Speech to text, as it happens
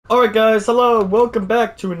Alright guys, hello, welcome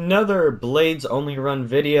back to another Blades Only Run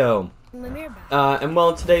video. And well,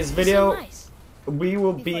 in today's video, we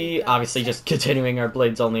will be obviously just continuing our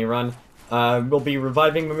Blades Only Run. We'll be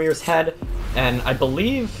reviving Mimir's head, and I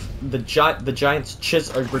believe the giant's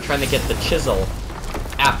chisel, we're trying to get the chisel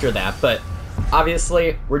after that, but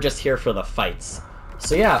obviously, we're just here for the fights.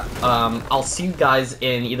 So yeah, I'll see you guys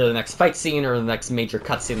in either the next fight scene or the next major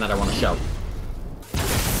cutscene that I want to show.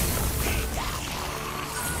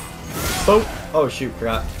 Oh shoot,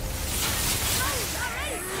 forgot.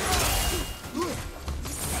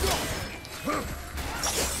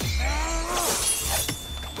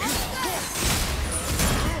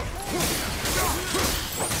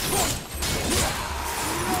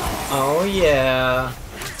 Oh yeah.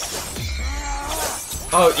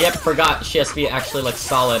 Oh yep, forgot. She has to be actually like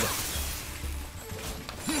solid.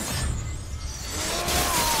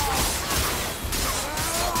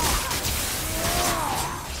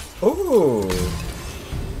 Ooh.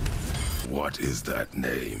 What is that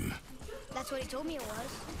name? That's what he told me it was.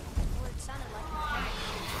 Or it sounded like it.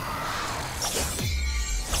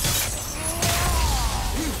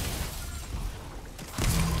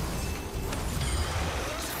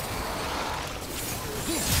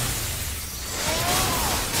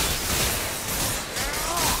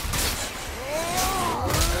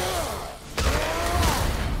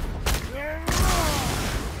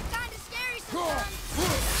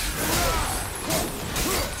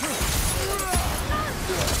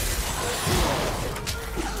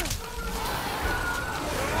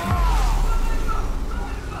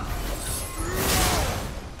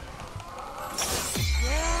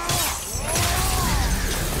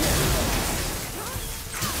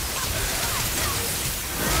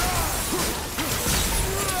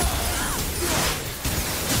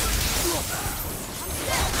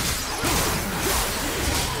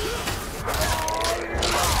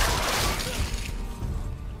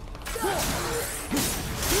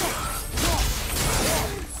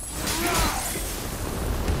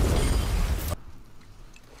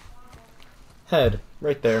 Head,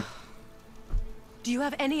 right there. Do you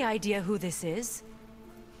have any idea who this is?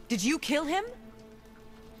 Did you kill him?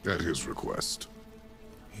 At his request.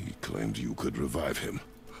 He claimed you could revive him.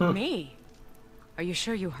 Me? Are you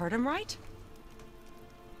sure you heard him right?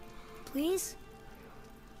 Please?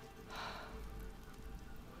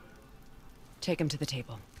 Take him to the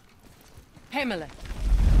table. Pamela.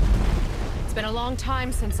 It's been a long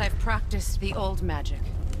time since I've practiced the old magic.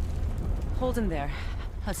 Hold him there.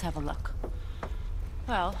 Let's have a look.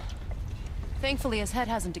 Well, thankfully his head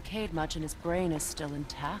hasn't decayed much and his brain is still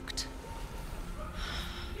intact.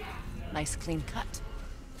 Nice clean cut.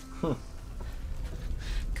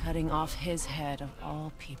 Cutting off his head of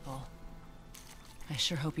all people. I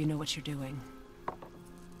sure hope you know what you're doing.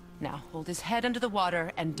 Now, hold his head under the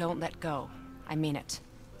water and don't let go. I mean it.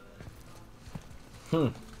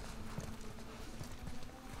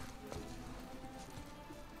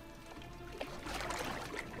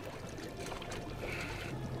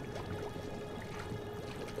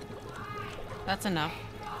 That's enough.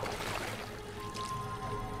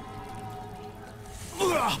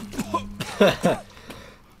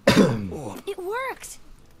 It worked!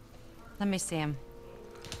 Let me see him.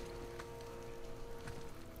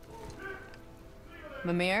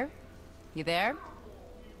 Mimir? You there?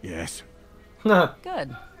 Yes.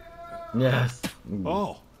 Good. Yes.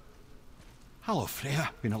 Oh. Hello, Freya.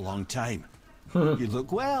 Been a long time. You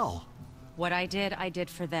look well. What I did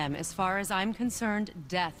for them. As far as I'm concerned,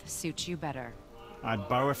 death suits you better. I'd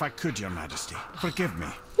bow if I could, Your Majesty. Forgive me.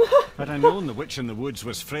 Had I known the witch in the woods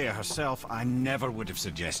was Freya herself, I never would have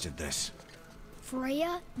suggested this.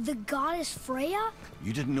 Freya? The goddess Freya?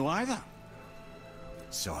 You didn't know either?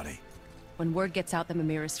 Sorry. When word gets out that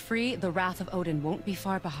Mimir is free, the wrath of Odin won't be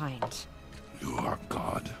far behind. You are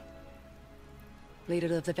God.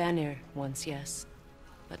 Leader of the Vanir, once yes,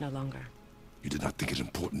 but no longer. You did not think it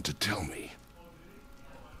important to tell me.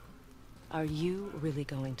 Are you really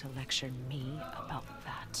going to lecture me about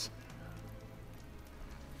that?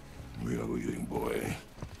 We are leaving, boy.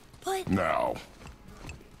 But... Now.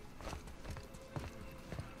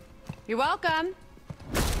 You're welcome.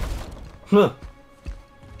 I'll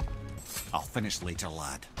finish later,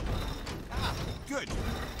 lad. Ah, good.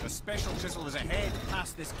 The special chisel is ahead,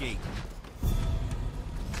 past this gate.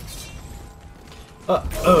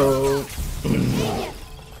 Uh-oh.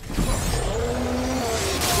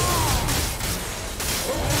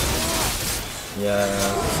 Yeah.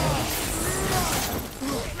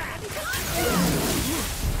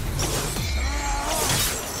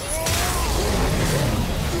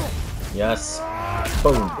 Yes.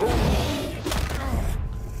 Boom.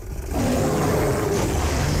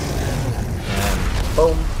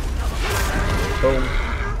 Boom. Boom.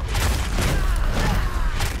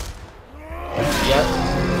 Yep.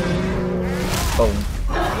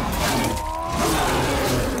 Boom.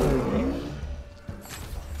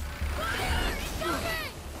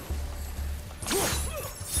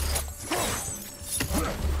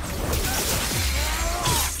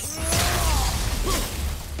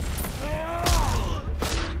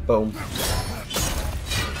 Boom.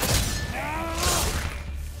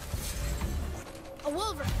 A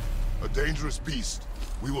wolverine. A dangerous beast.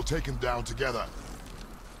 We will take him down together.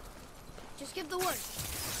 Just give the word.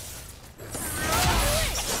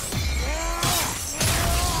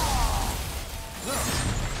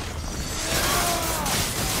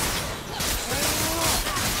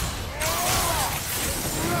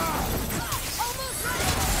 Almost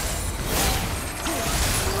ready.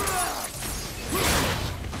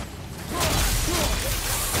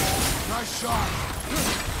 Nice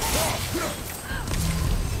shot.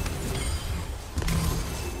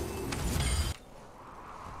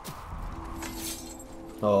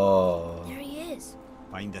 Oh, There he is.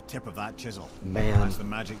 Find the tip of that chisel. man. That's the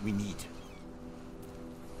magic we need.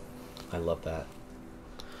 I love that.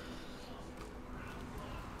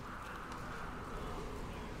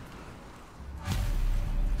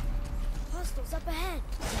 Hostiles up ahead.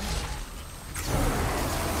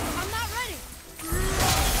 I'm not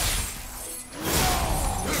ready.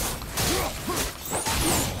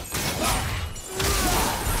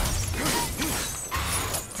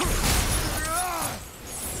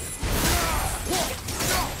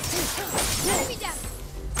 Enemy down.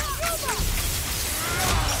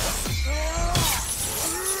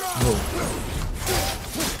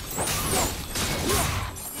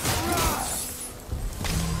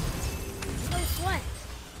 No sweat.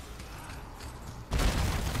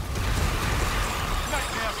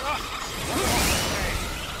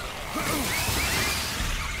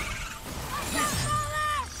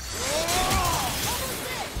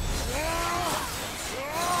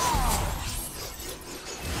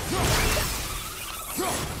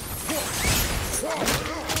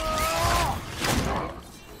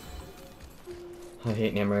 I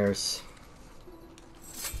hate nightmares.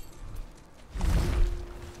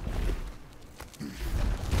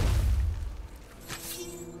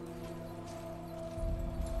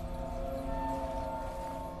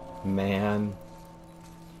 Man.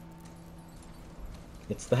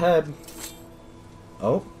 It's the head.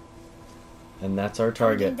 Oh. And that's our How are we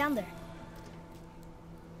target. getting down there?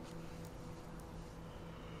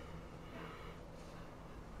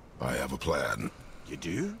 I have a plan. You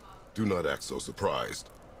do? Do not act so surprised.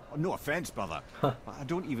 Oh, no offense, brother. But I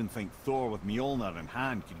don't even think Thor with Mjolnir in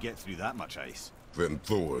hand could get through that much ice. Then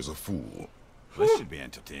Thor is a fool. This should be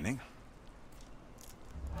entertaining.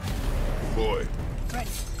 Boy, Ready.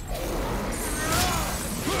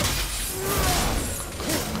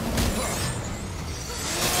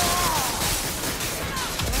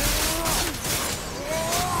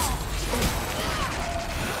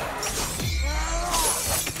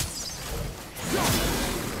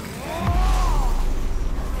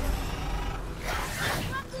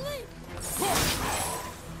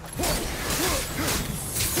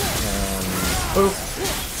 Boop.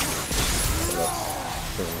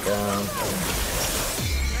 Put him down.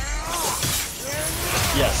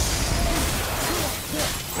 Yes.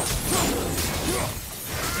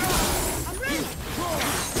 I'm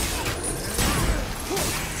ready.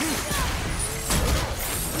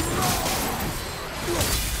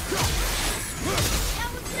 That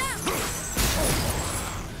one's down.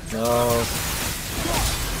 No.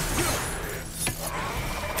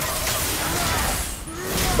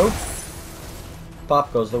 Boop.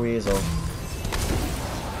 Pop goes the weasel.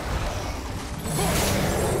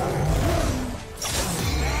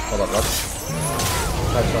 Hold up, let's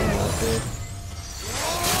touch on that dude.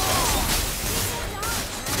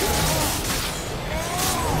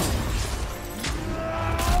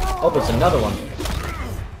 Oh, there's another one.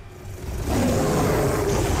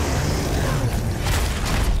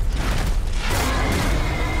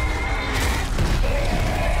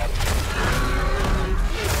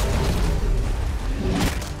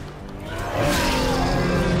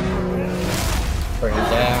 Bring him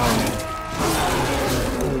down.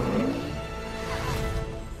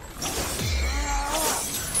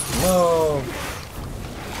 No.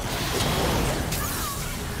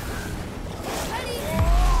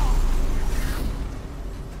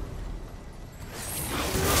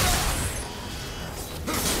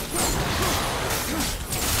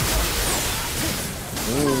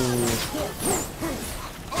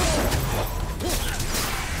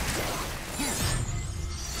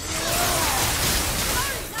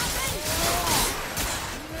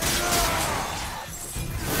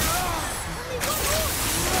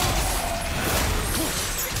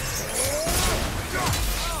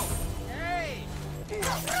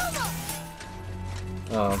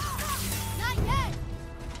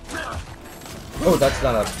 Oh, that's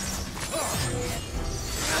not a...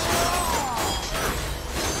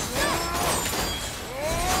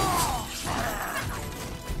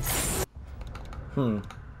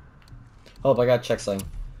 Oh, I got check something.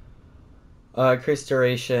 Increase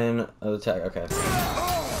duration of attack. Okay.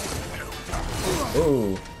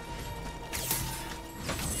 Ooh.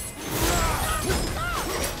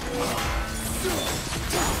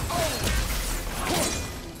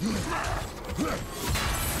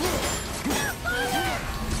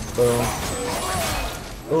 Boom.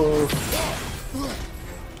 Ooh.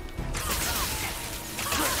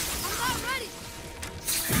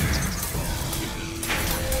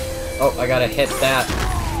 Oh, I gotta hit that.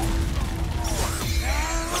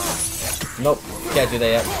 Nope, can't do that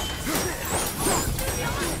yet.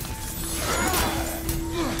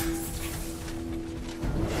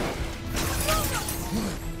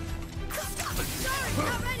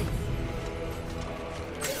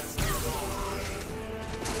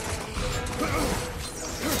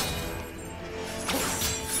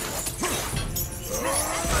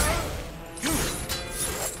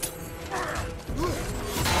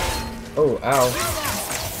 Oh, ow.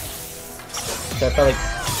 Okay, I felt like...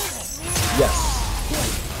 Yes.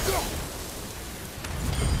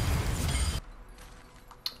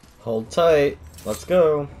 Hold tight. Let's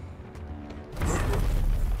go.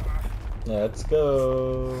 Let's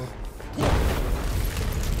go.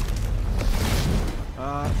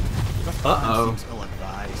 Uh-oh.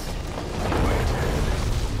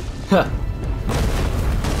 Huh.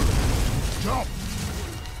 Jump!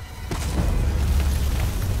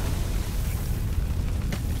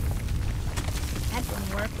 That didn't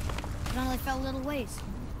work. It only fell a little ways.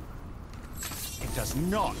 It does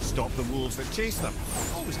not stop the wolves that chase them,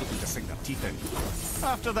 always looking to sink their teeth in.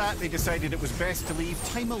 After that, they decided it was best to leave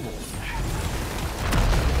time alone.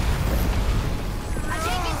 I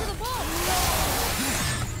can't get to the wall!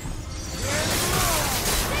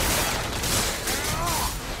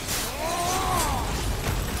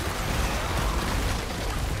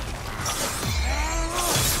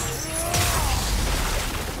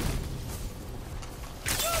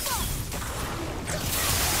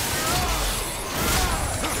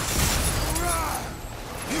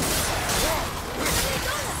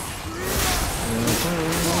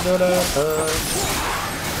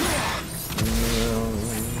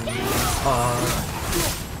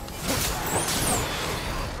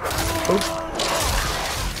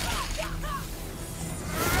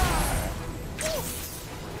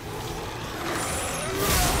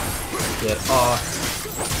 Get off.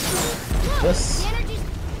 This. The energy's...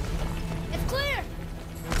 It's clear!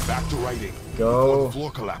 Back to writing. Go. Before the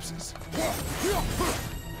floor collapses.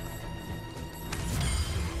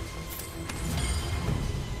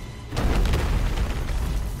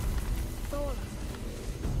 Thor.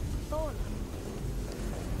 Thor.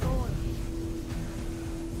 Thor.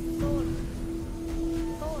 Thor.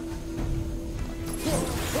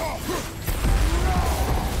 Thor.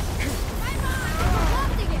 Right on!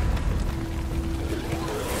 Locked again!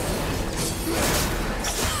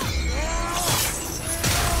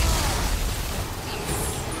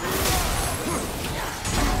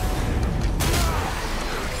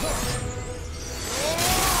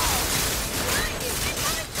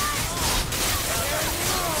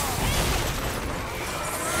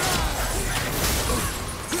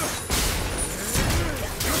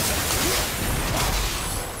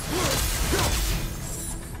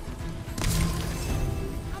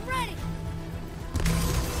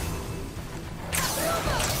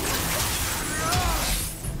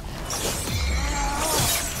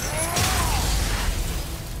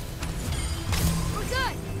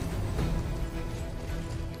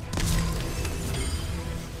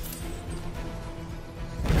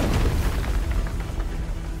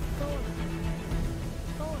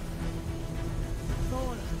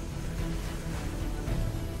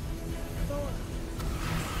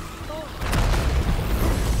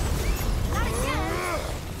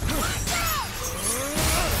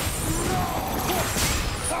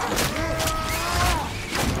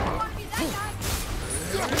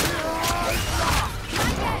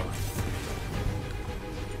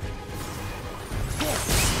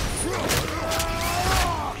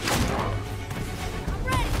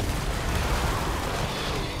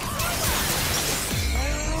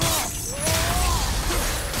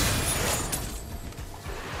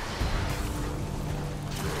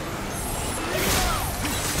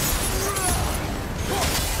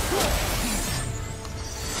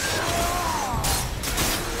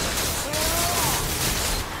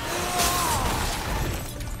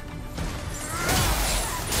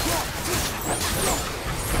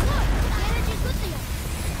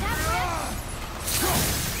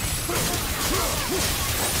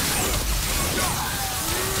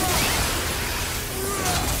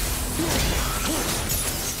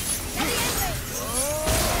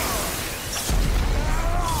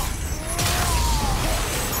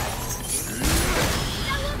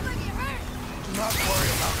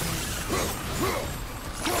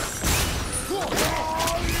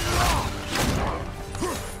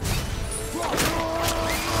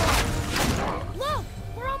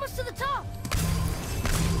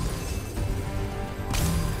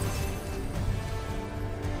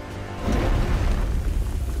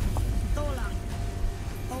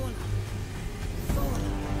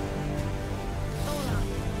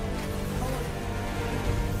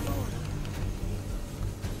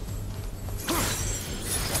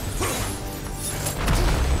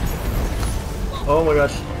 Oh my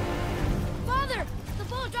gosh. Father, the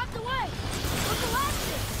ball dropped away. What's the last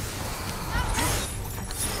thing?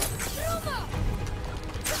 Silva!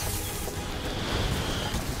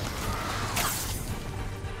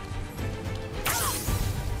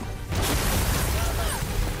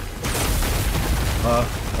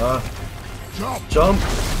 Jump! Jump!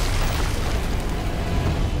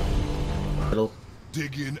 It'll...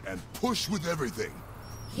 Dig in and push with everything.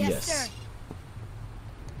 Yes, sir.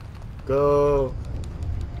 Go!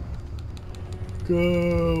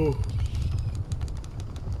 Go!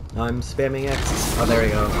 I'm spamming X. Oh, there we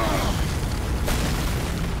go.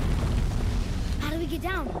 How do we get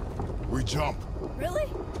down? We jump. Really?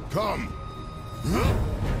 Come.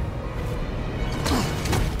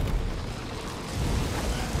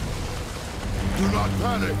 Do not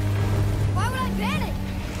panic. Why would I panic?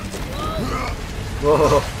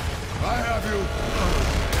 Whoa! I have you.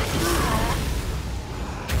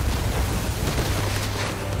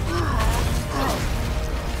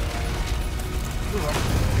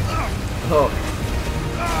 Oh!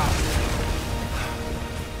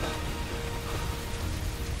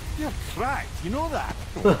 You're cracked, you know that?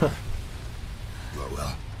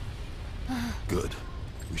 Well. Good.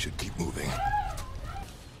 We should keep moving.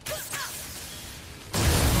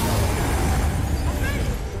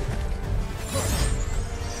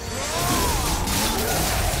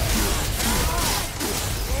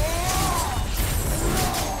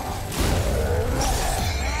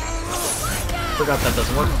 Forgot that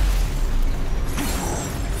doesn't work.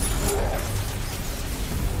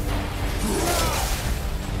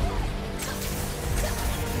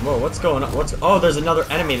 Whoa, what's going on? What's... Oh, there's another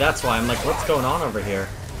enemy, that's why. I'm like, what's going on over here?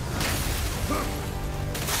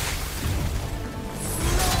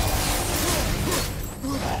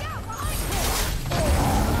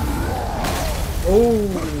 Oh!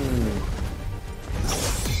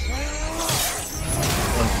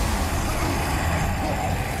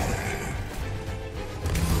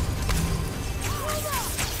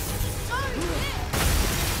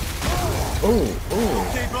 Oh,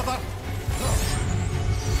 Okay, brother.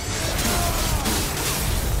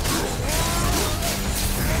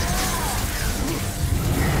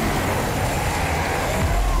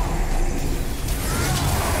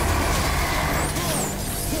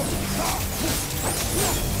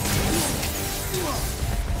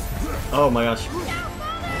 oh my gosh.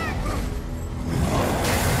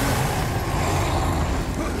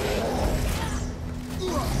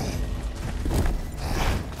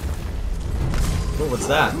 Oh, what's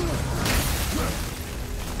that?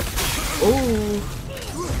 Oh!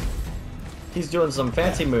 He's doing some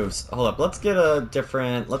fancy moves. Hold up, let's get a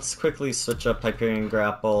different... Let's quickly switch up Hyperion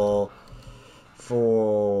Grapple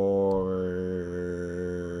for...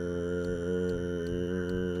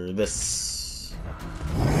 this.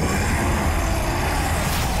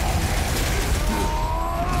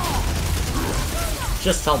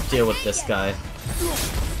 Just help deal with this guy.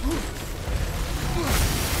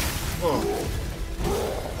 Oh.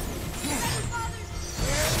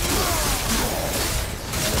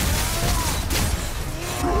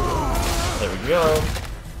 There we go.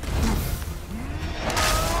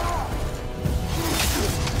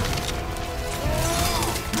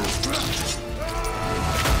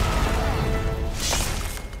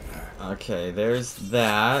 Okay, there's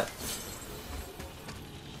that.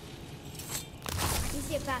 You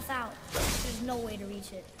see it pass out. There's no way to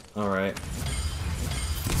reach it. Alright.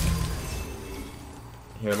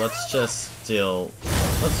 Here, let's just deal...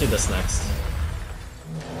 Let's do this next.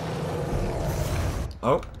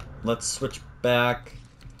 Oh, let's switch back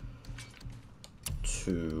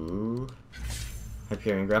to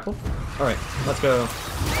Hyperion Grapple. Alright, let's go.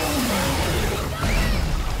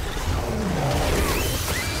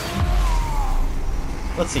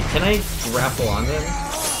 Let's see, can I grapple on him?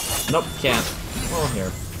 Nope, can't. Oh,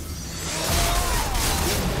 here.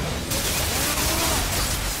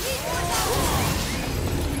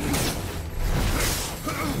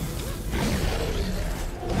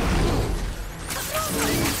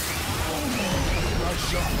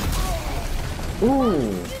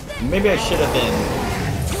 Ooh, maybe I should have been.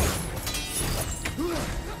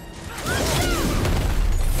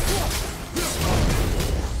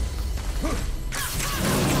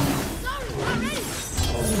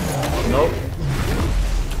 Nope.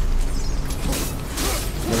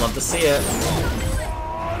 You'll love to see it.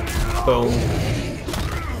 Boom.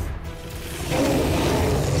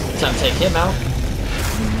 Time to take him out.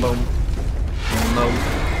 Boom. Boom.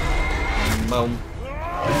 Boom.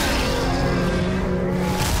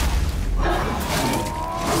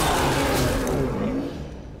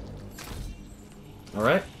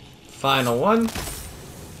 Alright. Final one.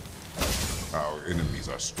 Our Our enemies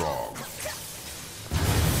are strong.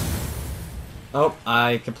 Oh,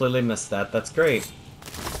 I completely missed that. That's great.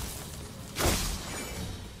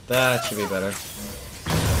 That should be better.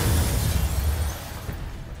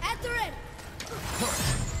 At the ready.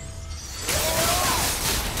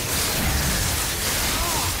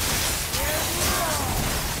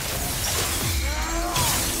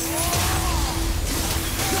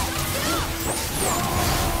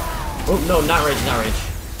 Oh, no, not rage, not rage.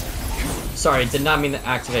 Sorry, did not mean to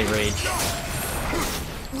activate rage.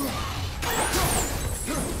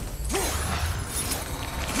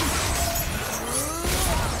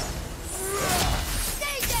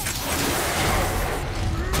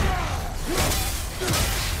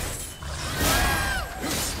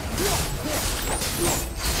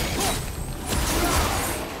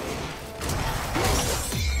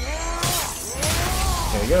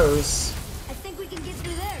 There he goes. I think we can get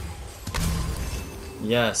through there.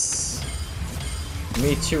 Yes.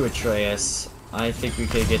 Me too, Atreus. I think we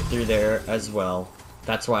could get through there as well.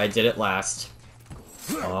 That's why I did it last.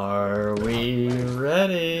 Are we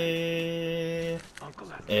ready?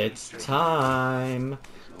 It's time.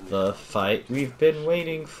 The fight we've been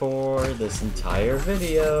waiting for this entire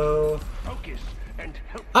video.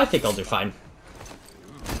 I think I'll do fine.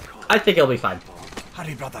 I think it'll be fine.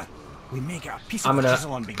 Hurry, brother. We make a piece I'm of gonna-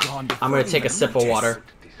 chisel and be gone before I'm gonna we take a even sip of notice. water.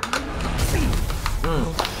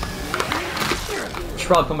 Should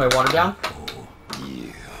probably put my water down.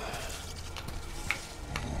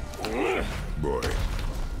 Boy,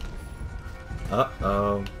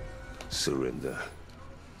 Uh-oh. Surrender.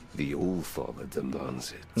 The All-Father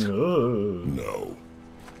demands it. Ooh. no.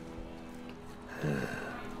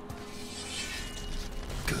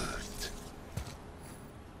 Good.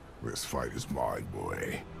 This fight is mine,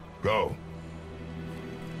 boy. Go.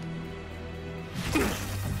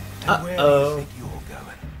 And where do Uh-oh. you think you're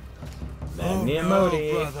going?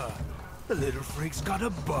 Magnimoti. brother. The little freak's got a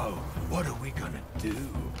bow. What are we gonna do?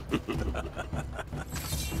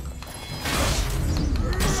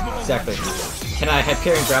 Exactly. Can I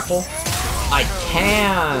Hyperion grapple? I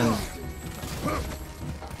can!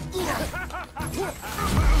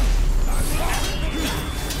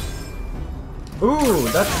 Ooh,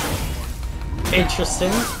 that's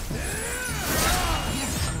interesting.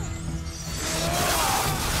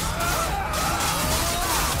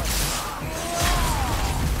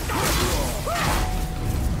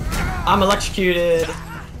 I'm electrocuted.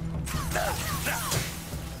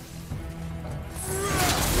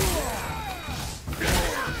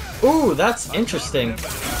 Ooh, that's interesting.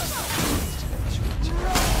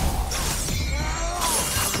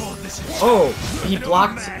 Oh, he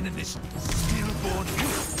blocked. Man in this steel-born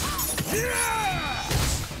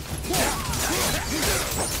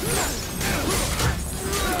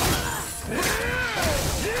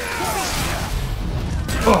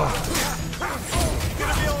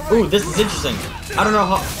Oh. Ooh, this is interesting. I don't know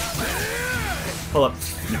how. Hold up.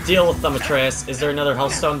 Deal with them, Atreus. Is there another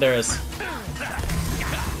Hellstone? There is.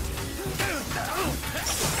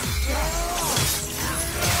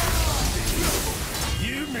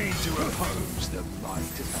 You mean to oppose the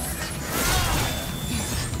might of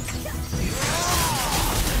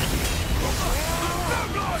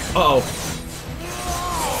Uh-oh.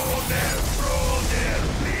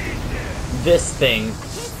 This thing.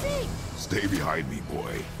 Stay behind me,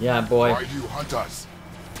 boy. Yeah, boy. Why do you hunt us?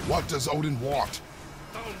 What does Odin want?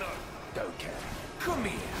 Oh no, don't care. Come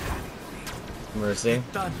here. Mercy.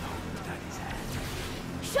 Done with Daddy's hand.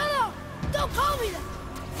 Shut up! Don't call me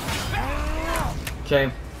that! Okay.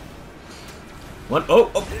 What? Oh,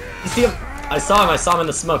 oh! You see him? I saw him. I saw him in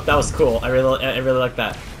the smoke. That was cool. I really like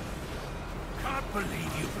that. Can't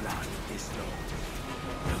believe you've lasted this long.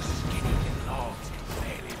 Those skinny little arms can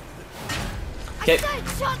barely move. Okay. I said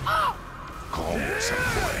shut up! Calm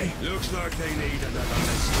yourself, boy. Looks like they need another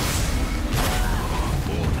list.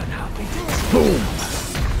 More than happy to. Boom.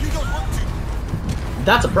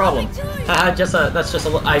 That's a problem. Haha, that's just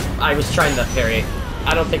a. I was trying to parry.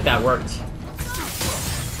 I don't think that worked.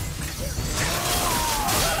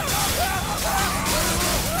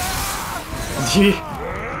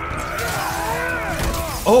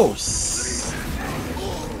 Oh.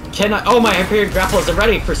 Can I? Oh, my Hyperion grapple isn't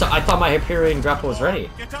ready for some. I thought my Hyperion grapple was ready.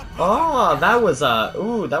 Oh, that was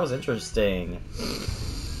ooh, that was interesting.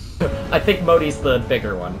 I think Modi's the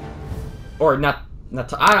bigger one, or not.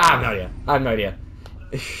 I have no idea. I have no idea.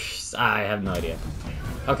 I have no idea.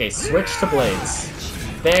 Okay, switch to blades.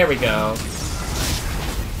 There we go.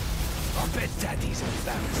 I bet Daddy's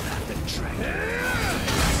embarrassed at the train.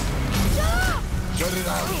 Shut it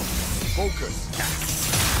out. Focus.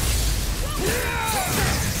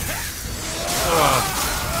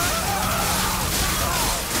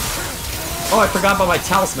 Oh, I forgot about my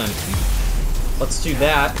talisman. Let's do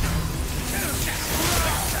that.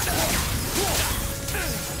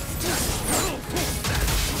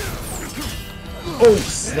 Oh,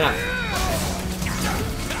 snap.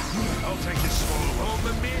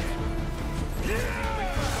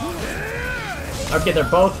 Okay, they're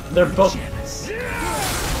both.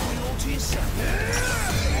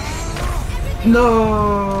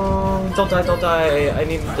 No! Don't die, don't die. I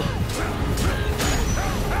need.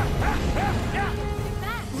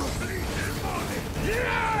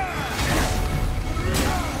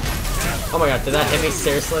 Oh my god, did that hit me?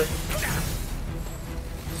 Seriously?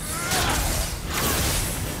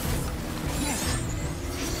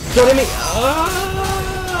 Don't hit me!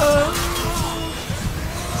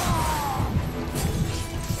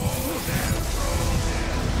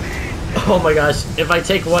 Oh my gosh, if I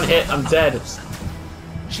take one hit, I'm dead.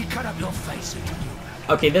 She cut up your face.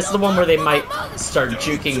 Okay, this is the one where they might start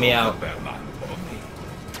juking me out.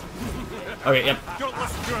 Okay, yep.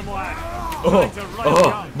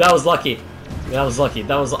 Oh, that was lucky. That was lucky.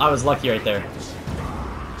 I was lucky right there.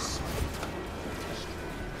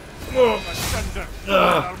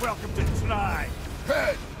 Welcome to try.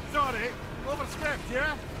 Hey, sorry, overstepped,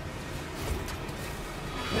 yeah?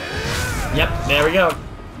 Yep, there we go.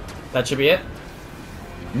 That should be it.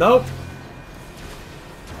 Nope.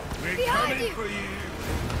 We're coming for you.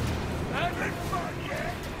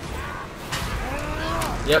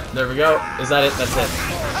 Yep, there we go. Is that it? That's it.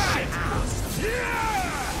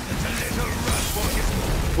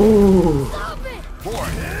 Ooh.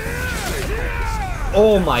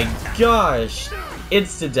 Oh my gosh.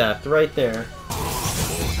 Insta-death right there.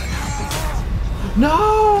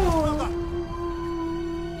 No!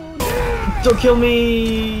 Don't kill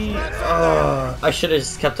me! I should have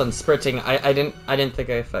just kept on sprinting. I didn't think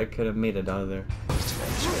if I could have made it out of there.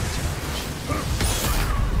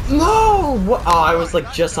 No! What? Oh, I was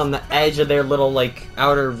like just on the edge of their little like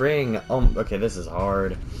outer ring. Oh, okay, this is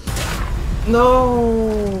hard.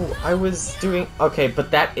 No! I was doing okay, but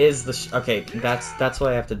that is the okay. That's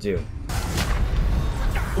what I have to do.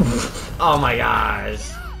 Oh my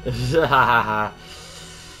gosh!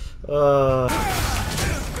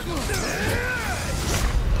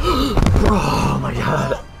 Oh my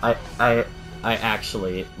god! I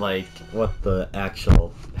actually like what the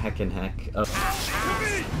actual heckin' heck. Oh.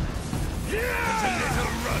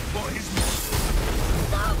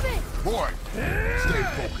 Boy, stay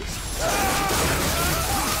focused.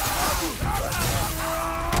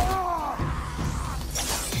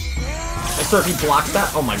 I swear if he blocks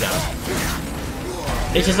that, oh my god.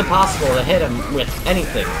 It's just impossible to hit him with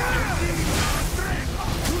anything.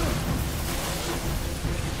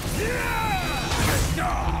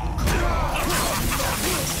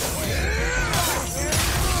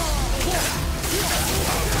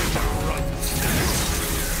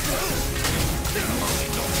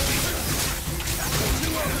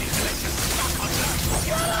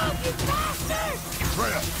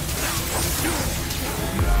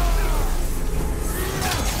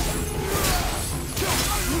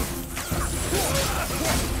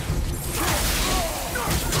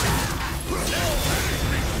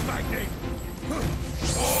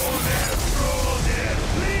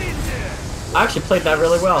 I actually played that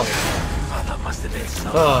really well.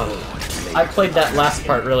 Oh, I played that last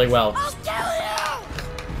part really well.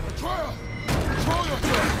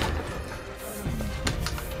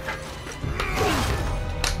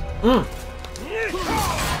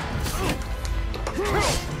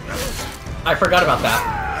 I forgot about that.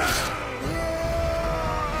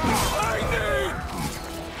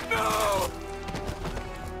 No!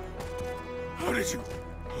 How did you?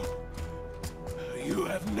 You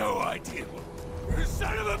have no idea. You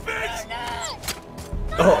son of a bitch!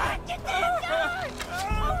 Oh.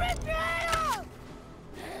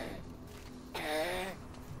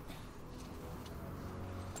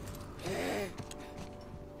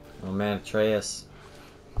 Oh man, Atreus.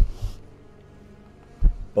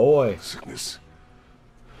 Boy. Sickness.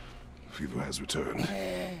 Fever has returned.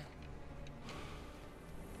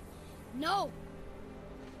 No.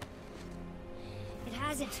 It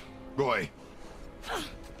hasn't. Boy.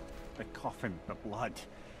 The coffin, the blood.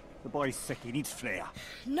 The boy's sick, he needs Freya.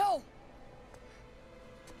 No.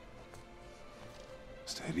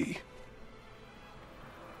 Steady.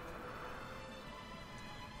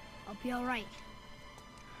 I'll be all right.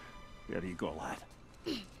 There you go, lad.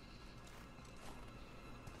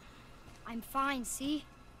 I'm fine, see?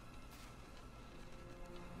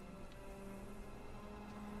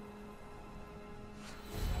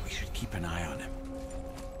 We should keep an eye on him.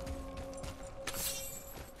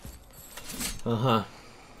 Uh-huh.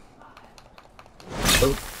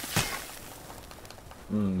 Oh.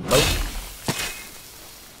 Boat.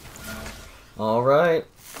 Alright,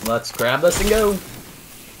 let's grab this and go.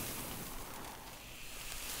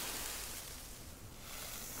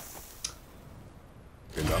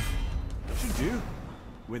 Enough. Should do.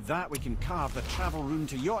 With that, we can carve the travel rune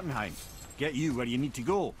to Jotunheim. Get you where you need to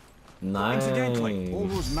go. Nice. Incidentally, all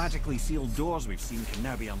those magically sealed doors we've seen can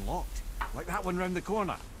now be unlocked. Like that one round the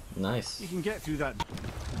corner. Nice. You can get through that.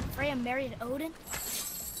 Freya married Odin?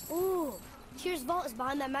 Ooh, Tyr's vault is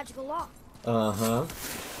behind that magical lock. Uh-huh.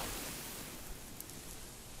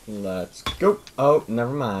 Let's go. Oh,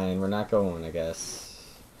 never mind. We're not going, I guess.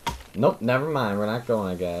 Nope, never mind. We're not going,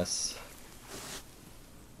 I guess.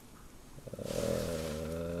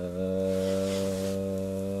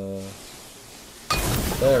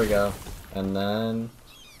 There we go. And then...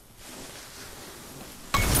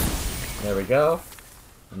 there we go.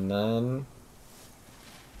 And then...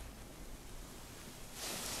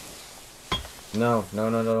 no, no,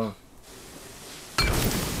 no, no.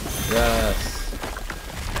 Yes.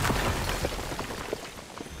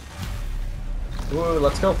 Ooh,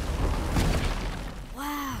 let's go.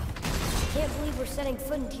 Wow. Can't believe we're setting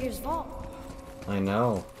foot in Tyr's vault. I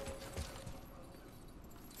know.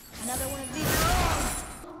 Another one of these runes.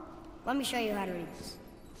 Let me show you how to read this.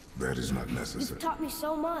 That is not necessary. You've taught me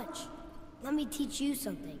so much. Let me teach you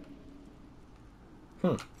something.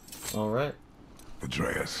 Alright.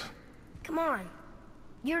 Atreus. Come on.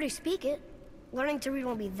 You already speak it. Learning to read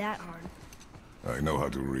won't be that hard. I know how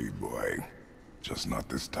to read, boy. Just not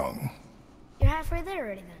this tongue. You're halfway there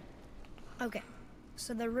already then. Okay.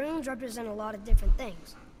 So the runes represent a lot of different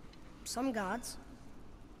things. Some gods.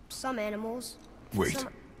 Some animals. Wait.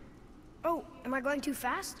 Some... oh, am I going too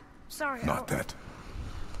fast? Sorry. Not that.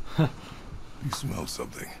 You smell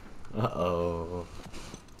something. Uh-oh.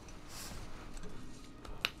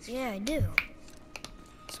 Yeah, I do.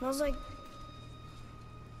 Smells like...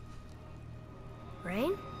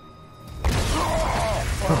 rain?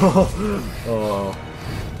 Oh.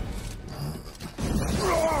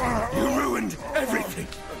 You ruined everything.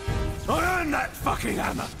 I earned that fucking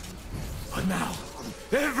hammer. But now,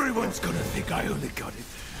 everyone's gonna think I only got it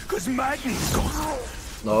because Magni's gone.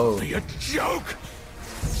 No. Be a joke.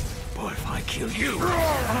 Boy, if I kill you,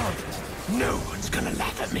 no one's gonna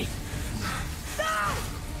laugh at me.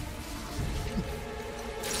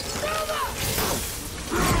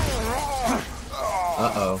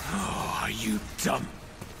 Uh-oh. Oh, are you dumb?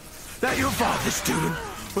 That your father's doing?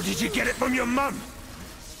 Or did you get it from your mum?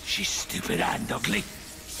 She's stupid and ugly.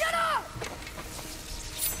 Shut up!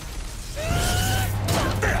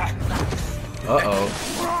 Uh-oh.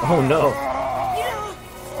 Oh, no.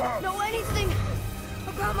 You don't know anything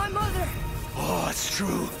about my mother. Oh, it's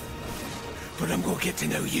true. But I'm gonna get to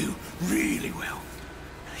know you really well.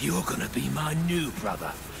 You're gonna be my new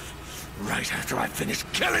brother. Right after I finish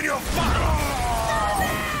killing your father!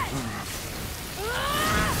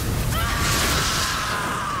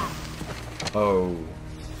 Oh.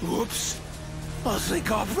 Whoops. I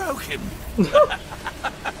think I broke him.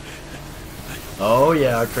 Oh,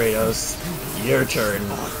 yeah, Kratos. Your turn.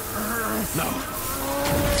 No.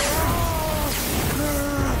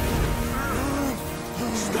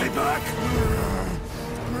 Stay back.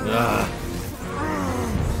 Ah.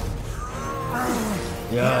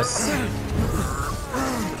 Yes.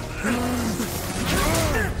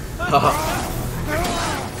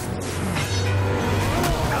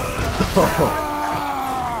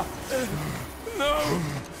 No.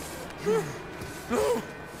 No.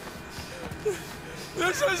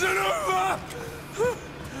 This isn't over.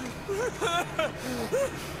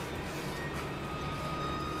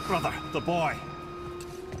 Brother, the boy.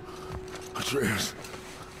 Atreus.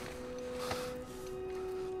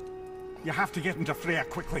 You have to get into Freya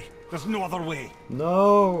quickly. There's no other way.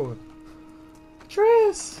 No.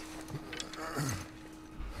 Atreus.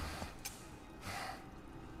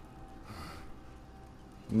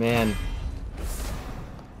 Man.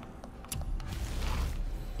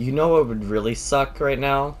 You know what would really suck right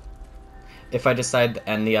now? If I decide to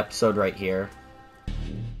end the episode right here.